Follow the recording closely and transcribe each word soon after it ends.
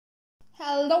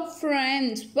Hello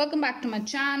friends, welcome back to my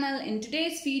channel. In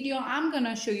today's video I'm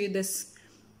gonna show you this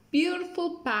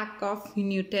beautiful pack of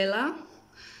Nutella.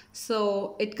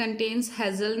 So it contains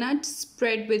hazelnut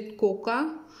spread with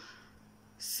cocoa.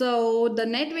 So the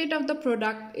net weight of the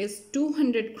product is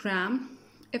 200 gram.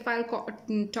 If I'll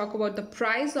talk about the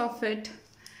price of it,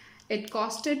 it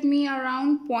costed me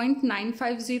around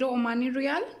 0.950 Omani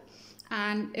Riyal,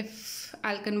 and if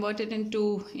I'll convert it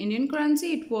into Indian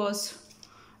currency, it was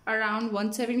around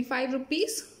 175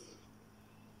 rupees.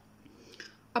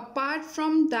 Apart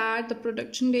from that, the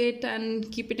production date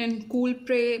and keep it in cool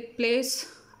place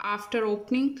after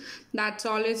opening, that's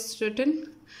all is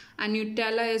written. And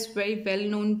Nutella is very well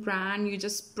known brand. You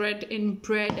just spread in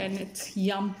bread and it's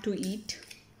yum to eat.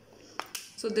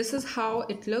 So this is how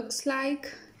it looks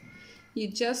like. You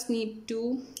just need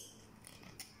to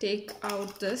take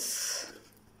out this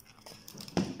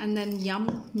and then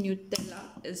yum Nutella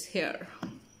is here.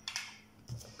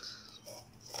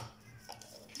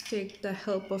 Take the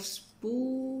help of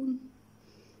spoon.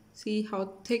 See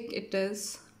how thick it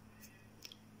is.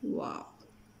 Wow.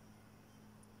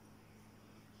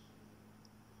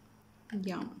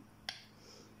 Yum.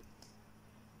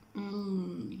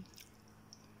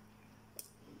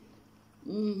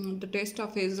 The taste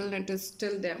of hazelnut is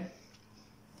still there.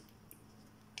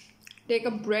 Take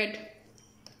a bread,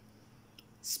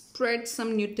 spread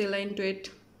some Nutella into it.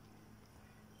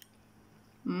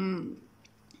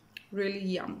 Really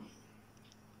yum.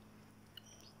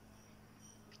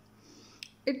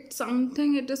 It's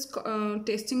something, it is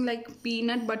tasting like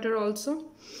peanut butter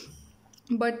also,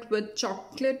 but with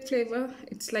chocolate flavor.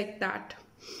 It's like that.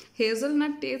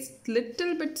 Hazelnut tastes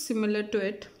little bit similar to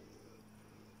it.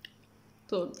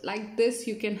 So like this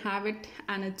you can have it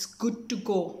and it's good to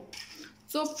go.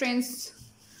 So friends,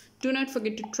 do not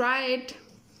forget to try it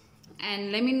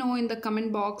and let me know in the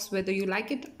comment box whether you like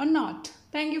it or not.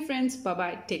 Thank you friends. Bye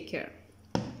bye. Take care.